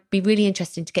 because I'd be really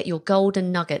interested to get your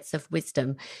golden nuggets of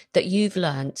wisdom that you've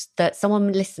learned that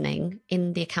someone listening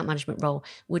in the account management role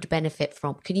would benefit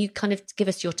from. Can you kind of give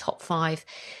us your top 5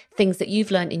 things that you've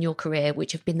learned in your career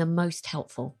which have been the most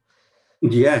helpful?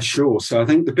 Yeah, sure. So I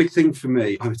think the big thing for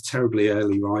me, I'm a terribly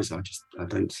early riser. I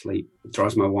don't sleep. It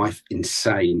drives my wife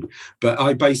insane. But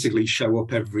I basically show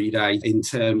up every day in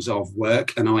terms of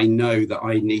work, and I know that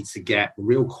I need to get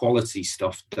real quality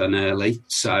stuff done early.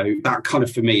 So that kind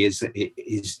of for me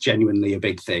is genuinely a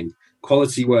big thing.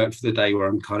 Quality work for the day where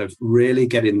I'm kind of really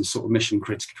getting the sort of mission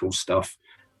critical stuff.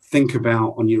 Think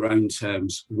about on your own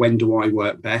terms, when do I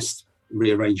work best?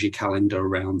 Rearrange your calendar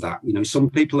around that. Some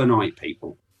people are night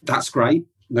people. That's great.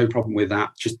 No problem with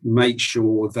that. Just make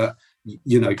sure that,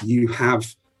 you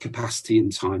have capacity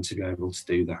and time to be able to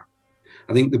do that.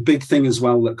 I think the big thing as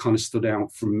well that kind of stood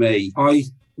out from me, I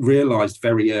realized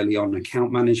very early on,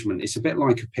 account management, it's a bit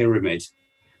like a pyramid.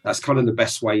 That's kind of the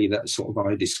best way that sort of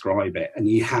I describe it. And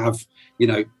you have,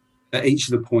 at each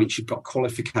of the points, you've got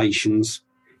qualifications,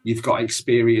 you've got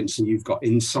experience, and you've got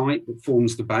insight that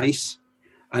forms the base.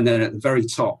 And then at the very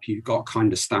top, you've got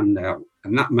kind of standout.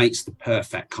 And that makes the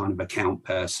perfect kind of account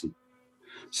person.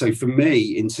 So for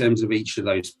me, in terms of each of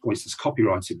those points, that's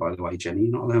copyrighted, by the way, Jenny.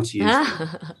 You're not allowed to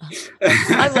use it.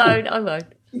 I won't.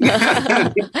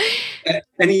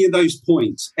 Any of those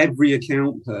points, every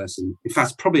account person, in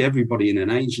fact, probably everybody in an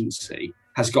agency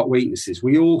has got weaknesses.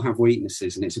 We all have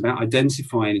weaknesses, and it's about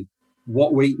identifying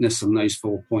what weakness on those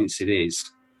 4 points it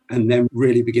is, and then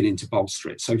really beginning to bolster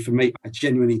it. So for me, I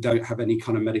genuinely don't have any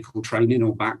kind of medical training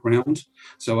or background.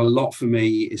 So a lot for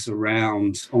me is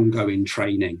around ongoing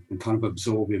training and kind of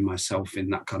absorbing myself in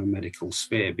that kind of medical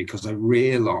sphere, because I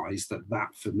realise that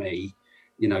for me,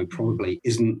 probably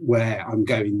isn't where I'm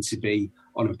going to be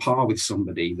on a par with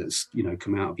somebody that's,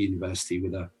 come out of university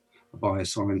with a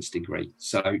bioscience degree.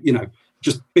 So,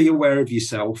 just be aware of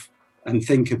yourself and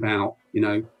think about,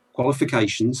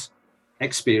 qualifications,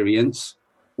 experience,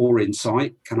 or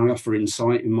insight. Can I offer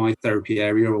insight in my therapy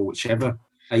area or whichever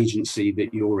agency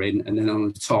that you're in? And then on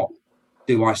the top,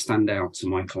 do I stand out to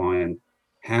my client?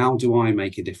 How do I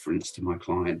make a difference to my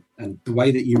client? And the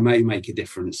way that you may make a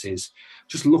difference is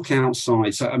just look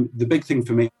outside. So the big thing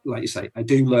for me, like you say, I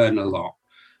do learn a lot.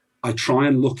 I try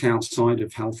and look outside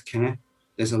of healthcare.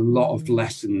 There's a lot of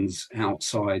lessons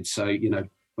outside. So,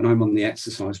 when I'm on the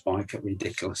exercise bike at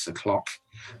ridiculous o'clock,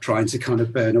 trying to kind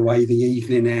of burn away the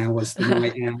evening hours, the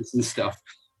night hours and stuff,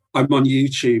 I'm on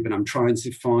YouTube and I'm trying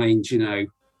to find,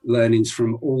 learnings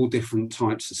from all different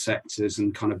types of sectors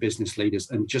and kind of business leaders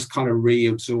and just kind of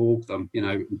reabsorb them,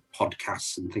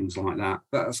 podcasts and things like that.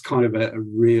 That's kind of a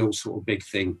real sort of big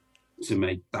thing to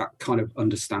me, that kind of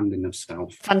understanding of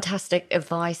self. Fantastic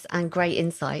advice and great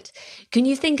insight. Can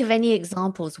you think of any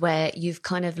examples where you've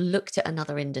kind of looked at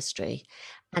another industry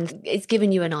and it's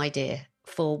given you an idea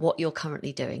for what you're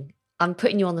currently doing? I'm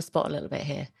putting you on the spot a little bit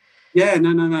here. Yeah,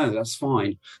 no, that's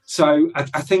fine. So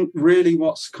I think really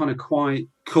what's kind of quite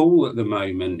cool at the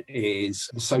moment is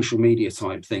the social media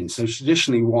type thing. So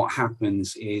traditionally what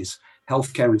happens is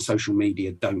healthcare and social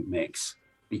media don't mix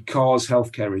because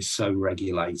healthcare is so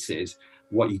regulated,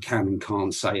 what you can and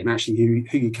can't say, and actually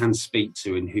who you can speak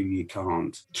to and who you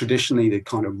can't. Traditionally, they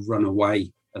kind of run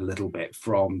away a little bit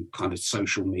from kind of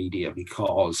social media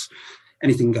because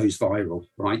anything goes viral,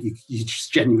 right? You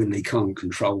just genuinely can't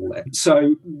control it.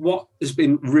 So what has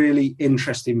been really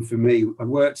interesting for me, I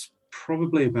worked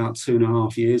probably about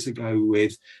 2.5 years ago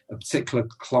with a particular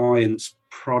client's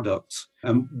product.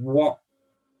 And what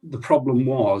the problem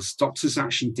was, doctors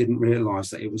actually didn't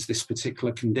realise that it was this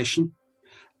particular condition.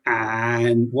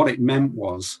 And what it meant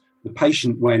was the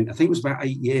patient went, I think it was about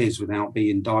 8 years without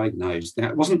being diagnosed. Now,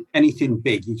 it wasn't anything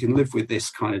big. You can live with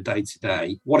this kind of day to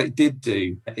day. What it did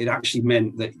do, it actually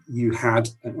meant that you had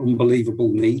an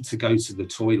unbelievable need to go to the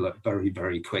toilet very,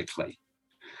 very quickly.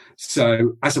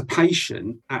 So as a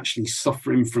patient actually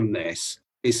suffering from this,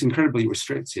 it's incredibly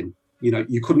restricting.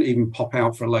 You couldn't even pop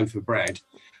out for a loaf of bread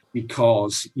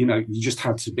because, you just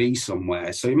had to be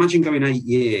somewhere. So imagine going 8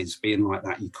 years being like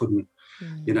that. You couldn't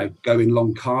go in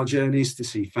long car journeys to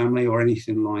see family or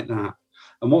anything like that.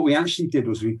 And what we actually did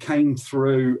was we came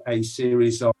through a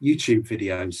series of YouTube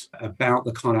videos about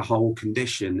the kind of whole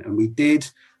condition. And we did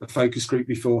a focus group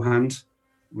beforehand,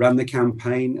 ran the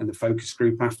campaign and the focus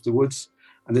group afterwards.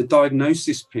 And the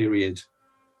diagnosis period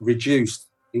reduced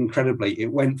incredibly.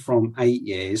 It went from 8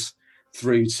 years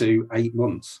through to 8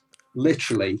 months,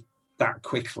 literally that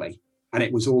quickly. And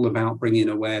it was all about bringing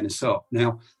awareness up.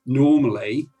 Now,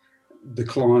 normally, the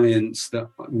clients that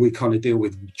we kind of deal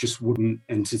with just wouldn't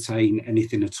entertain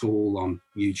anything at all on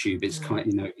YouTube. It's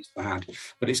kind of, it's bad,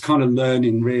 but it's kind of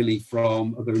learning really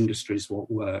from other industries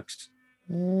what works.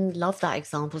 Love that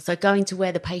example. So going to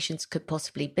where the patients could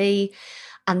possibly be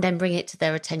and then bring it to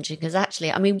their attention. Because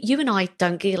actually, I mean, you and I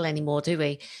don't giggle anymore, do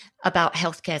we, about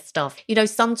healthcare stuff?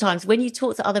 Sometimes when you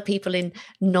talk to other people in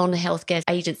non-healthcare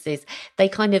agencies, they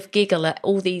kind of giggle at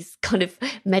all these kind of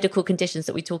medical conditions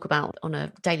that we talk about on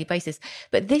a daily basis.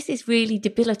 But this is really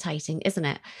debilitating, isn't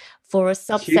it, for a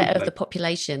subset of the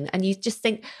population? And you just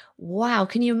think, wow,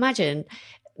 can you imagine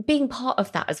being part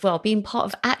of that as well, being part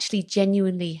of actually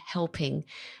genuinely helping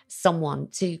someone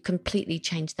to completely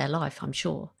change their life, I'm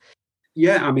sure.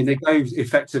 Yeah, I mean, they go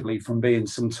effectively from being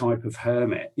some type of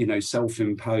hermit,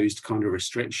 self-imposed kind of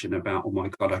restriction about, oh my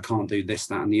God, I can't do this,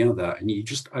 that, and the other. And you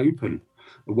just open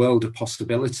a world of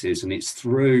possibilities. And it's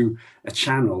through a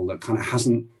channel that kind of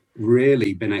hasn't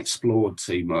really been explored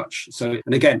too much. So,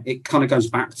 and again, it kind of goes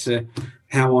back to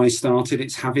how I started.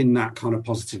 It's having that kind of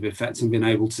positive effect and being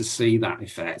able to see that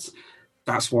effect.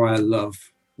 That's why I love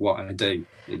what I do.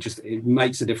 It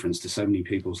makes a difference to so many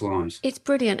people's lives. It's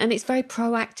brilliant. And it's very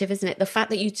proactive, isn't it? The fact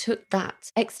that you took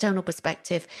that external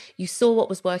perspective, you saw what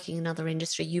was working in another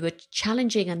industry, you were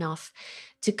challenging enough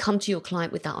to come to your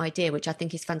client with that idea, which I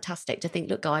think is fantastic, to think,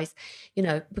 look, guys,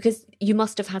 because you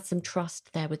must have had some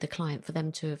trust there with the client for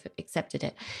them to have accepted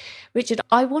it. Richard,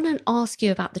 I want to ask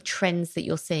you about the trends that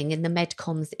you're seeing in the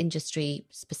medcoms industry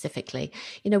specifically.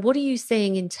 What are you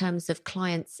seeing in terms of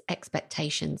clients'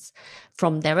 expectations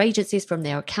from their agencies, from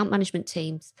their account management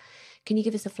teams? Can you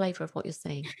give us a flavour of what you're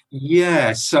seeing?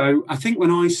 Yeah, so I think when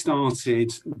I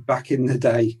started back in the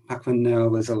day, back when I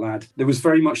was a lad, there was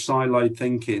very much siloed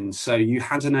thinking. So you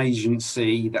had an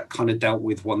agency that kind of dealt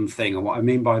with one thing. And what I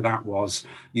mean by that was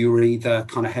you were either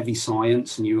kind of heavy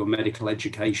science and you were medical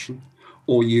education,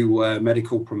 or you were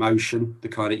medical promotion, the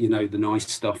kind of, the nice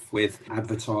stuff with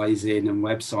advertising and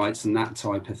websites and that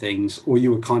type of things, or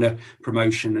you were kind of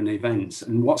promotion and events.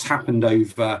 And what's happened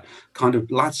over kind of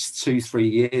last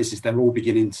 2-3 years is they're all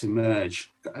beginning to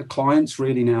merge. Clients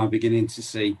really now are beginning to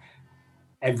see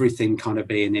everything kind of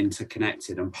being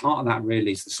interconnected. And part of that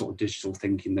really is the sort of digital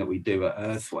thinking that we do at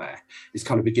Earthware, is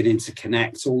kind of beginning to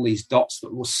connect all these dots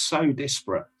that were so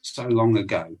disparate so long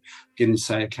ago, beginning to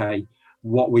say, okay,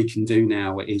 what we can do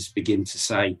now is begin to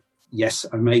say, yes,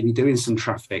 I may be doing some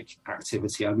traffic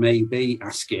activity. I may be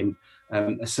asking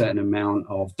a certain amount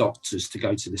of doctors to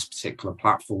go to this particular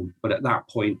platform. But at that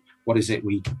point, what is it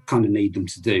we kind of need them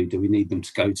to do? Do we need them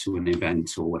to go to an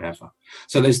event or whatever?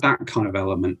 So there's that kind of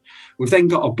element. We've then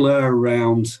got a blur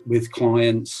around with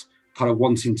clients kind of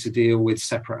wanting to deal with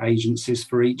separate agencies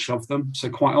for each of them. So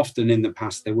quite often in the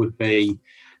past, there would be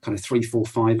kind of 3, 4,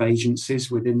 5 agencies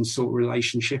within the sort of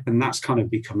relationship. And that's kind of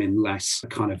becoming less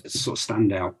kind of sort of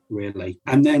standout, really.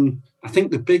 And then I think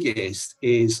the biggest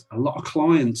is a lot of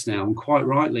clients now, and quite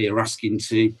rightly, are asking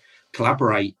to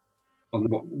collaborate on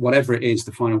whatever it is,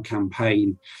 the final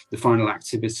campaign, the final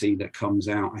activity that comes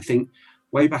out. I think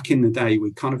way back in the day,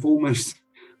 we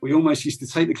almost used to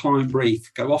take the client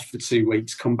brief, go off for 2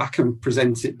 weeks, come back and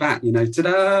present it back,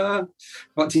 ta-da,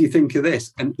 what do you think of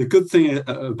this? And the good thing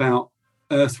about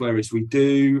Earthware is we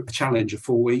do a challenge, a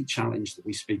 4-week challenge that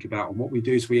we speak about. And what we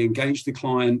do is we engage the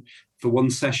client for one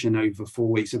session over 4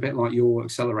 weeks, a bit like your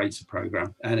accelerator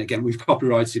program. And again, we've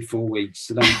copyrighted 4 weeks.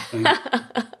 So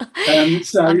I'm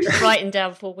just writing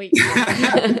down 4 weeks.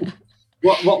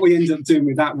 What we end up doing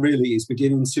with that really is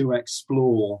beginning to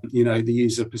explore, the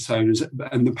user personas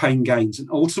and the pain gains. And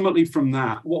ultimately from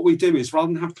that, what we do is rather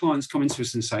than have clients come into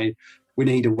us and say, we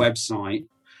need a website,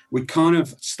 we kind of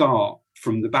start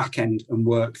from the back end and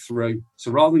work through. So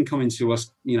rather than coming to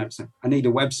us, say, I need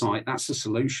a website, that's a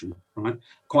solution, right?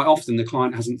 Quite often the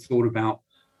client hasn't thought about,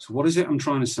 so what is it I'm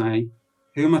trying to say?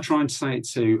 Who am I trying to say it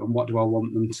to? And what do I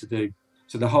want them to do?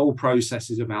 So the whole process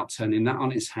is about turning that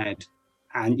on its head.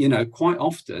 And, quite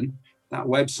often that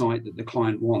website that the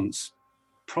client wants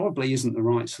probably isn't the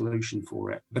right solution for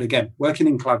it. But again, working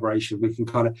in collaboration, we can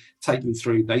kind of take them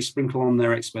through. They sprinkle on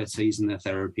their expertise in their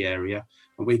therapy area,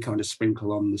 and we kind of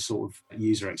sprinkle on the sort of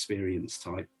user experience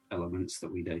type elements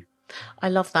that we do. I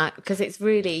love that, because it's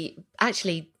really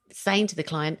actually saying to the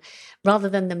client, rather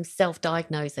than them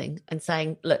self-diagnosing and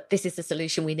saying, look, this is the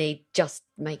solution we need, just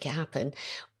make it happen.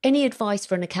 Any advice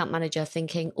for an account manager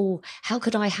thinking, oh, how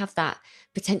could I have that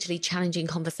potentially challenging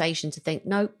conversation to think,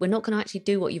 no, we're not going to actually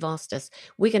do what you've asked us.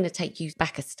 We're going to take you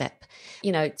back a step,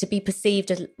 to be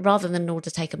perceived as, rather than an order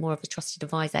taker, more of a trusted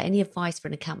advisor. Any advice for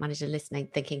an account manager listening,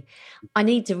 thinking, I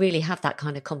need to really have that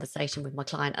kind of conversation with my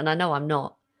client, and I know I'm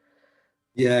not.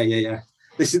 Yeah.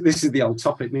 This is the old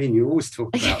topic me and you always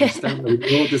talk about, this, don't we?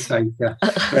 The order taker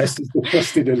versus the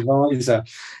trusted advisor.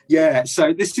 Yeah,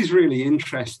 so this is really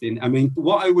interesting. I mean,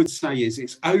 what I would say is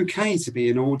it's okay to be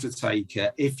an order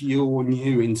taker if you're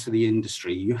new into the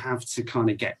industry. You have to kind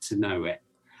of get to know it.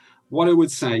 What I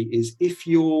would say is if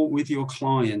you're with your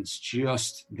clients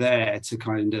just there to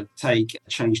kind of take a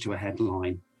change to a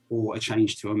headline or a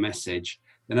change to a message,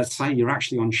 then I'd say you're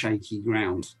actually on shaky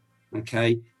ground.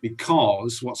 Okay,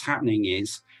 because what's happening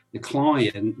is the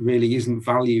client really isn't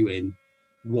valuing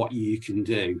what you can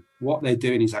do. What they're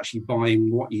doing is actually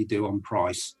buying what you do on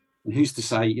price. And who's to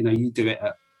say, you do it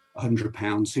at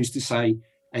 £100? Who's to say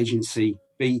agency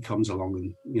B comes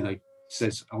along and,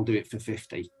 says, I'll do it for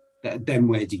 50? Then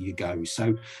where do you go?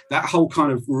 So that whole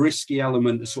kind of risky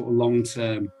element, the sort of long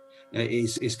term,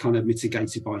 is kind of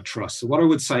mitigated by trust. So what I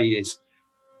would say is,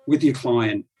 with your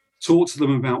client, talk to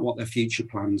them about what their future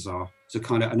plans are. So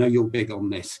kind of, I know you're big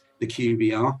on this, the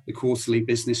QBR, the quarterly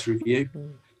business review.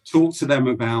 Talk to them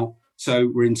about, so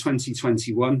we're in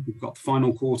 2021, we've got the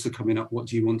final quarter coming up. What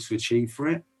do you want to achieve for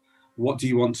it? What do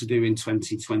you want to do in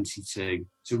 2022?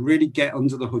 So really get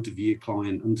under the hood of your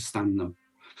client, understand them.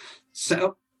 Set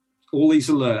up all these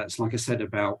alerts, like I said,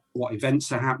 about what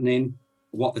events are happening,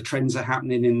 what the trends are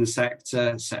happening in the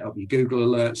sector. Set up your Google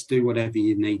alerts, do whatever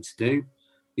you need to do.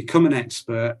 Become an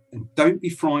expert, and don't be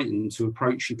frightened to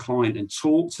approach your client and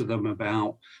talk to them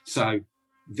about, so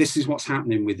this is what's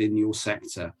happening within your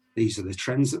sector. These are the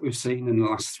trends that we've seen in the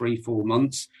last 3-4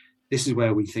 months. This is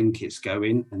where we think it's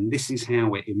going, and this is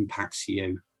how it impacts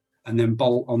you. And then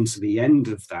bolt onto the end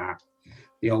of that,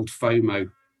 the old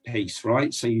FOMO piece,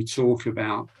 right? So you talk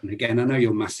about, and again, I know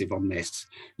you're massive on this,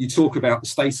 you talk about the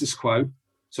status quo.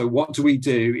 So what do we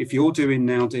do? If you're doing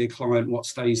now, dear client, what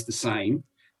stays the same?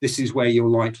 This is where you're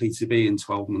likely to be in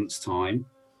 12 months' time.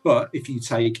 But if you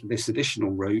take this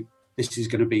additional route, this is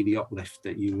going to be the uplift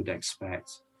that you would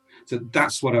expect. So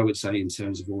that's what I would say in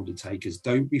terms of order takers.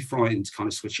 Don't be frightened to kind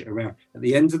of switch it around. At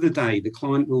the end of the day, the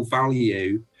client will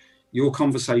value your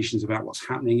conversations about what's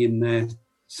happening in their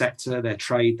sector, their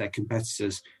trade, their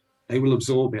competitors. They will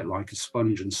absorb it like a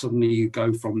sponge. And suddenly you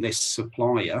go from this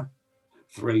supplier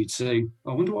through to,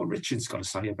 I wonder what Richard's got to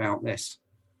say about this.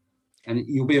 And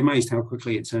you'll be amazed how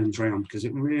quickly it turns around, because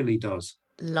it really does.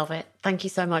 Love it. Thank you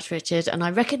so much, Richard. And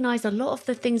I recognise a lot of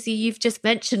the things that you've just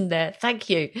mentioned there. Thank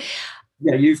you.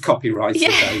 Yeah, you've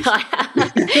copyrighted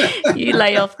those. You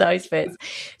lay off those bits.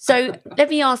 So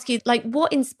let me ask you, like,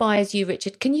 what inspires you,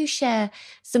 Richard? Can you share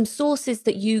some sources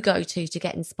that you go to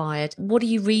get inspired? What are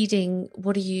you reading?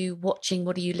 What are you watching?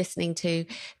 What are you listening to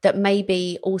that may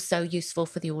be also useful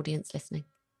for the audience listening?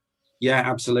 Yeah,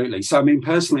 absolutely. So, I mean,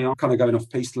 personally, I'm kind of going off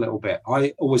piste a little bit.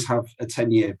 I always have a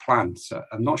 10-year plan. So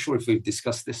I'm not sure if we've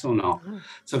discussed this or not. Oh.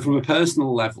 So from a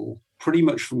personal level, pretty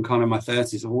much from kind of my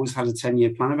 30s, I've always had a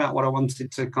 10-year plan about what I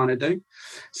wanted to kind of do.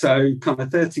 So kind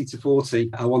of 30 to 40,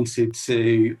 I wanted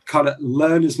to kind of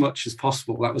learn as much as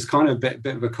possible. That was kind of a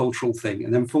bit of a cultural thing.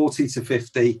 And then 40 to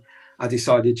 50, I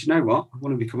decided, you know what? I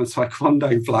want to become a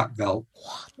Taekwondo black belt.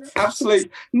 What?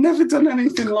 Absolutely. Never done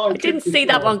anything like it. I didn't see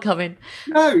that one coming.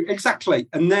 No, exactly.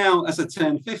 And now as I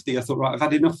turned 50, I thought, right, I've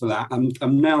had enough of that.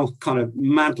 I'm now kind of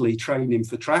madly training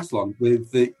for triathlon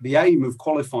with the aim of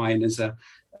qualifying as a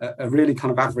really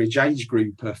kind of average age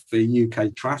grouper for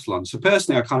UK triathlon. So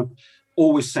personally, I kind of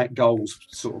always set goals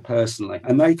sort of personally,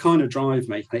 and they kind of drive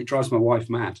me, and it drives my wife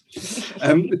mad.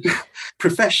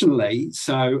 Professionally,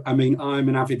 so I mean, I'm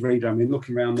an avid reader. I mean,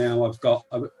 looking around now, I've got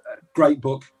a great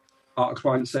book, Art of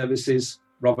Client Services,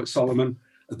 Robert Solomon,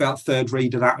 about third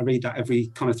reader that. I read that every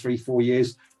kind of 3-4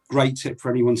 years. Great tip for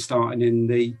anyone starting in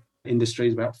the industry.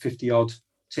 There's about 50 odd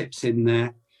tips in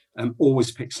there.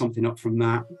 Always pick something up from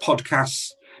that.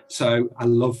 Podcasts. So I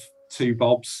love Two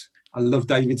Bobs. I love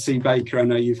David C. Baker. I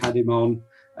know you've had him on.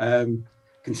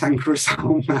 Cantankerous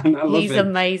old man. I love He's him.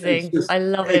 Amazing. I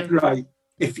love him. Great.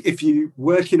 If you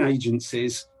work in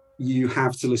agencies, you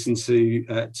have to listen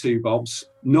to Two Bobs.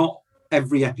 Not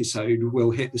every episode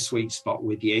will hit the sweet spot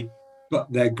with you,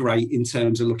 but they're great in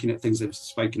terms of looking at things they've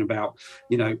spoken about,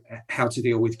 you know, how to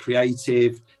deal with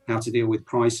creative, how to deal with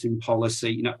pricing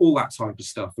policy, you know, all that type of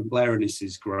stuff. And Blair Ennis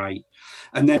is great.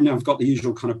 And then I've got the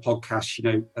usual kind of podcasts, you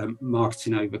know,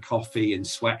 Marketing Over Coffee and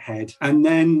Sweathead. And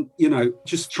then, you know,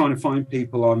 just trying to find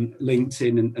people on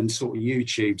LinkedIn and sort of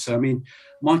YouTube. So, I mean,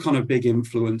 my kind of big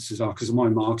influences are, because of my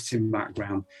marketing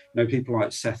background, you know, people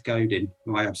like Seth Godin,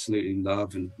 who I absolutely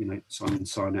love, and, you know, Simon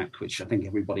Sinek, which I think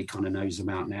everybody kind of knows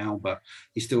about now, but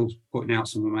he's still putting out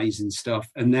some amazing stuff.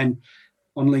 And then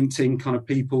on LinkedIn, kind of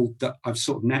people that I've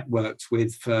sort of networked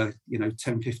with for, you know,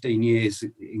 10, 15 years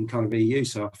in kind of EU.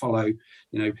 So I follow,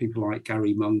 you know, people like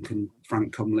Gary Monk and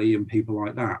Frank Cumley and people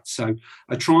like that. So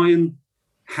I try and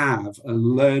have a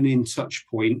learning touch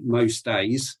point most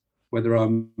days, whether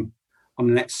I'm on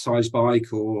an exercise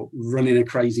bike or running a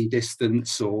crazy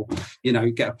distance, or, you know,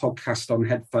 get a podcast on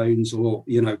headphones, or,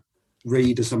 you know,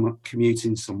 read as I'm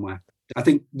commuting somewhere. I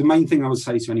think the main thing I would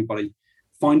say to anybody,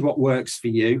 find what works for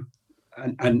you,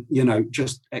 and you know,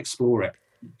 just explore it.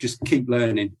 Just keep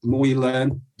learning. The more you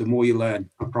learn,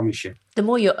 I promise you. The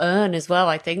more you earn as well,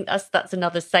 I think. That's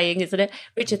another saying, isn't it?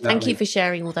 Richard, exactly. Thank you for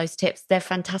sharing all those tips. They're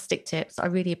fantastic tips. I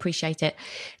really appreciate it.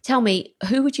 Tell me,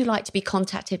 who would you like to be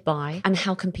contacted by, and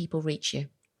how can people reach you?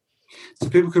 So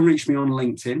people can reach me on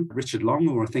LinkedIn, Richard Long,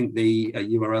 or I think the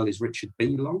URL is Richard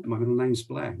B. Long. My middle name's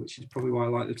Blair, which is probably why I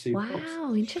like the two.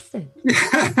 Wow, interesting.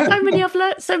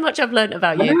 So much I've learned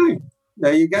about you. I know.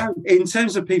 There you go. In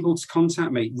terms of people to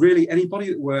contact me, really anybody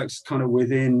that works kind of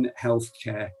within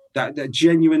healthcare, that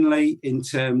genuinely, in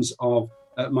terms of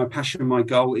my passion and my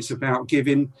goal, it's about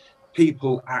giving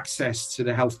people access to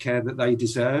the healthcare that they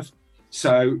deserve.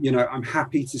 So, you know, I'm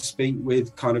happy to speak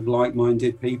with kind of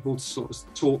like-minded people to sort of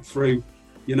talk through,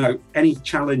 you know, any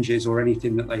challenges or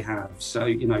anything that they have. So,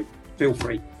 you know, feel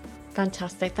free.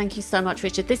 Fantastic. Thank you so much,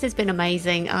 Richard. This has been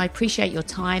amazing. I appreciate your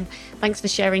time. Thanks for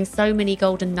sharing so many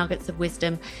golden nuggets of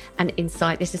wisdom and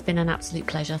insight. This has been an absolute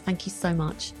pleasure. Thank you so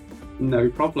much. No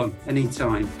problem.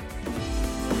 Anytime.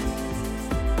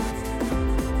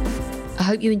 I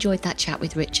hope you enjoyed that chat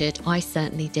with Richard. I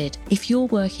certainly did. If you're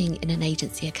working in an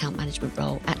agency account management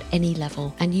role at any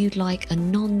level and you'd like a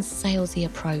non-salesy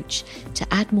approach to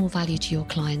add more value to your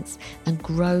clients and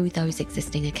grow those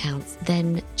existing accounts,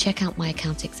 then check out my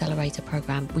Account Accelerator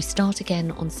program. We start again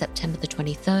on September the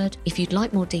 23rd. If you'd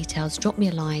like more details, drop me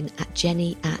a line at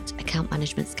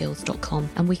jenny@accountmanagementskills.com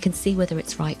and we can see whether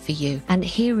it's right for you. And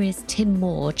here is Tim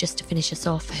Moore, just to finish us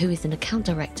off, who is an account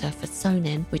director for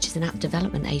Sonin, which is an app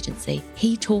development agency.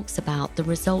 He talks about the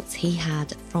results he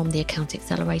had from the Account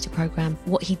Accelerator program,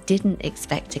 what he didn't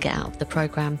expect to get out of the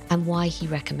program, and why he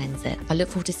recommends it. I look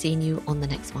forward to seeing you on the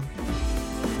next one.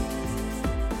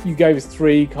 You gave us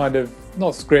 3 kind of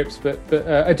not scripts, but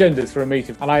agendas for a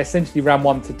meeting. And I essentially ran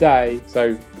one today.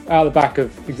 So out the back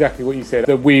of exactly what you said,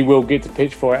 that we will get to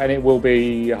pitch for it, and it will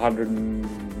be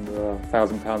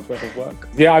 £100,000 worth of work.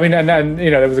 Yeah, I mean, and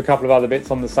there was a couple of other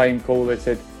bits on the same call that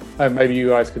said, oh, maybe you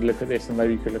guys could look at this and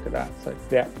maybe you could look at that. So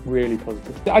yeah, really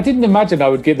positive. I didn't imagine I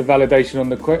would get the validation on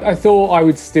the quick. I thought I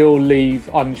would still leave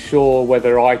unsure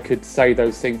whether I could say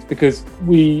those things, because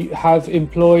we have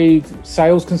employed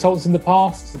sales consultants in the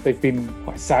past. They've been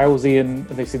quite salesy and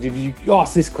they said, if you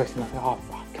ask this question, I thought,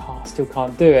 I still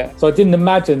can't do it. So I didn't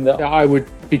imagine that I would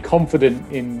be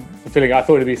confident in fulfilling it. I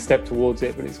thought it'd be a step towards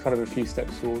it, but it's kind of a few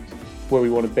steps towards where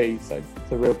we want to be. So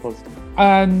it's a real positive.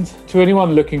 And to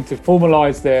anyone looking to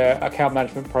formalise their account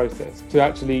management process, to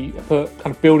actually put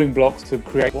kind of building blocks to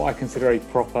create what I consider a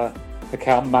proper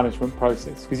account management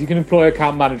process. Because you can employ an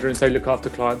account manager and say, look after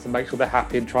clients and make sure they're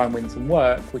happy and try and win some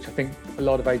work, which I think a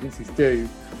lot of agencies do.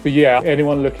 But yeah,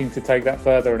 anyone looking to take that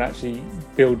further and actually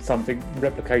build something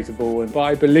replicatable. But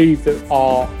I believe that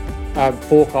our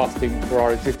forecasting for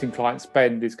our existing client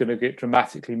spend is going to get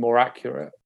dramatically more accurate.